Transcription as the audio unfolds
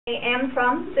I am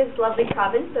from this lovely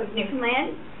province of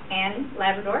Newfoundland and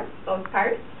Labrador, both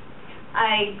parts.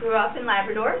 I grew up in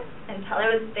Labrador until I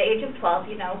was the age of 12,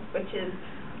 you know, which is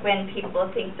when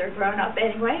people think they're grown up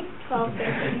anyway, 12,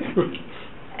 13.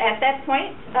 At that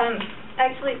point,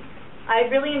 actually, I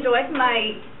really enjoyed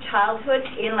my childhood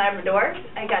in Labrador.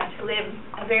 I got to live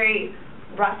a very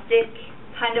rustic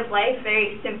kind of life,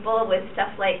 very simple, with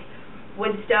stuff like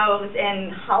wood stoves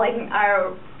and hauling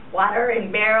our water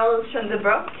in barrels from the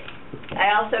brook.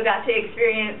 I also got to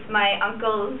experience my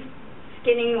uncle's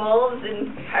skinning wolves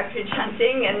and partridge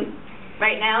hunting, and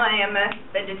right now I am a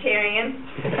vegetarian.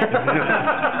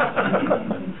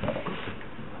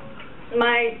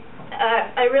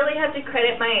 I really have to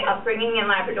credit my upbringing in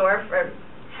Labrador for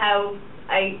how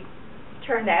I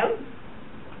turned out,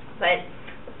 but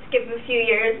skip a few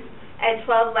years. At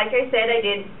 12, like I said, I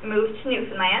did move to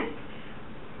Newfoundland.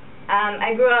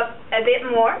 I grew up a bit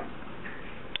more,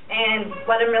 and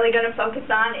what I'm really going to focus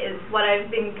on is what I've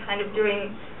been kind of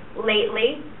doing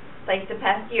lately, like the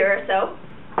past year or so.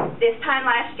 This time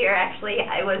last year, actually,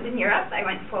 I was in Europe. I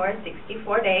went for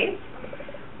 64 days.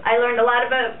 I learned a lot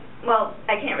about, well,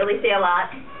 I can't really say a lot.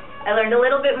 I learned a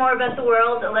little bit more about the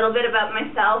world, a little bit about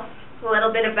myself, a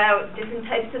little bit about different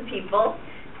types of people.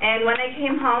 And when I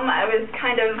came home, I was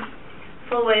kind of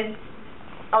full with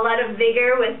a lot of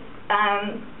vigor with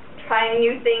trying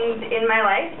new things in my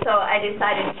life, so I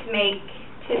decided to make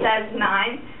 2009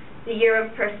 the year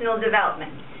of personal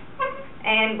development.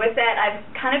 And with that, I've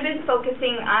kind of been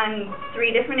focusing on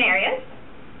 3 different areas.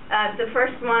 The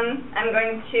first one I'm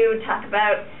going to talk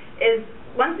about is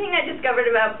one thing I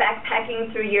discovered about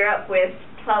backpacking through Europe with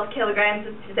 12 kilograms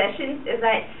of possessions is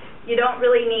that you don't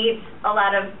really need a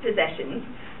lot of possessions.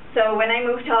 So when I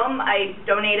moved home, I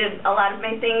donated a lot of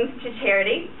my things to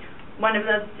charity. One of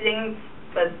those things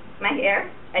was my hair.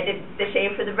 I did the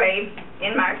Shave for the Brave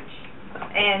in March,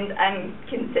 and I'm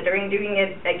considering doing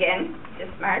it again this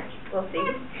March. We'll see.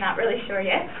 Not really sure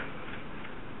yet.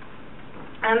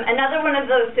 Another one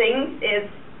of those things is,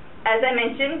 as I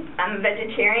mentioned, I'm a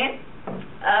vegetarian.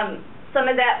 Some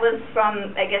of that was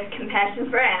from, I guess, compassion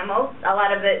for animals. A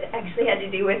lot of it actually had to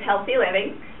do with healthy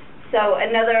living. So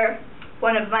another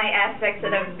one of my aspects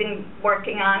that I've been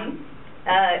working on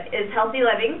is healthy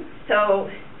living. So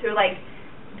through like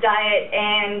diet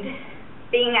and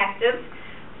being active.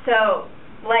 So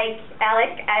like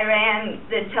Alec, I ran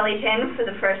the Telly 10 for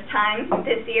the first time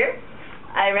this year.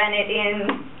 I ran it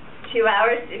in 2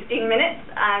 hours, 15 minutes.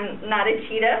 I'm not a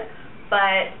cheetah,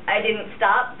 but I didn't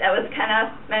stop. That was kind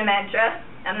of my mantra.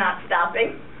 I'm not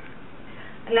stopping.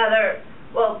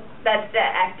 Well, that's the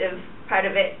active part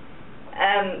of it.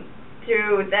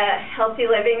 Through the healthy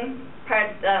living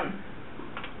part,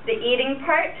 the eating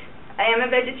part, I am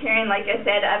a vegetarian, like I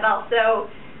said. I've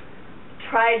also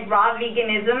tried raw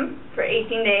veganism for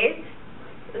 18 days.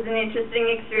 It was an interesting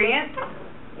experience.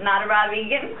 Not a raw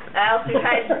vegan. I also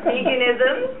tried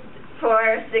veganism for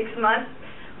 6 months,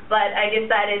 but I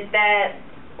decided that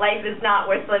life is not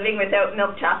worth living without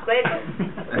milk chocolate.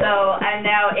 So I'm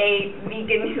now a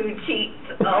vegan who cheats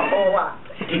a whole lot.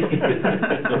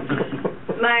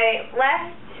 My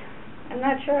last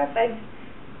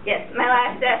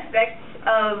aspect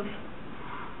of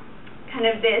kind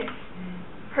of this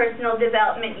personal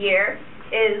development year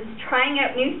is trying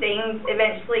out new things,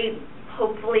 eventually,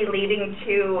 hopefully leading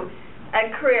to a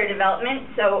career development.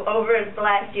 So over the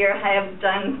last year, I have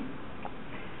done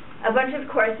a bunch of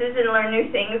courses and learned new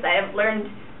things. I have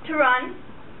learned to run,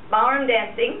 ballroom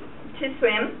dancing, to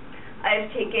swim.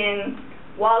 I've taken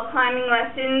wall climbing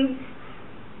lessons,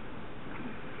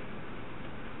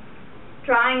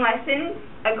 drawing lessons,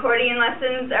 accordion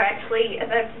lessons are actually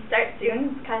about to start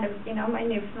soon. It's kind of, you know, my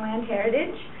Newfoundland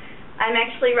heritage. I'm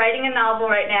actually writing a novel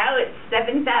right now. It's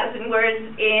 7,000 words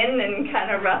in and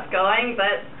kind of rough going,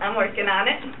 but I'm working on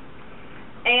it.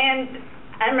 And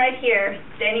I'm right here,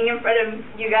 standing in front of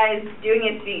you guys doing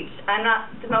a speech. I'm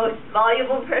not the most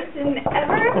voluble person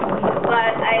ever,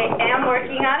 but I am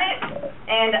working on it,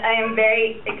 and I am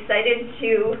very excited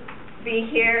to be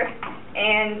here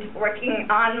and working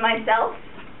on myself.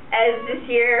 As this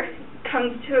year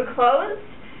comes to a close,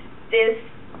 this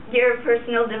year of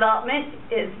personal development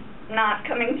is not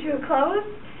coming to a close,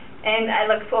 and I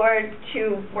look forward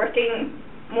to working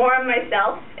more on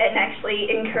myself and actually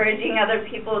encouraging other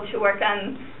people to work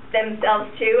on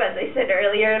themselves too. As I said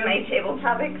earlier in my table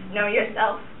topics, know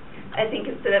yourself. I think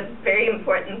it's a very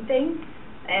important thing,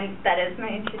 and that is my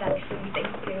introduction.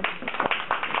 Thank you.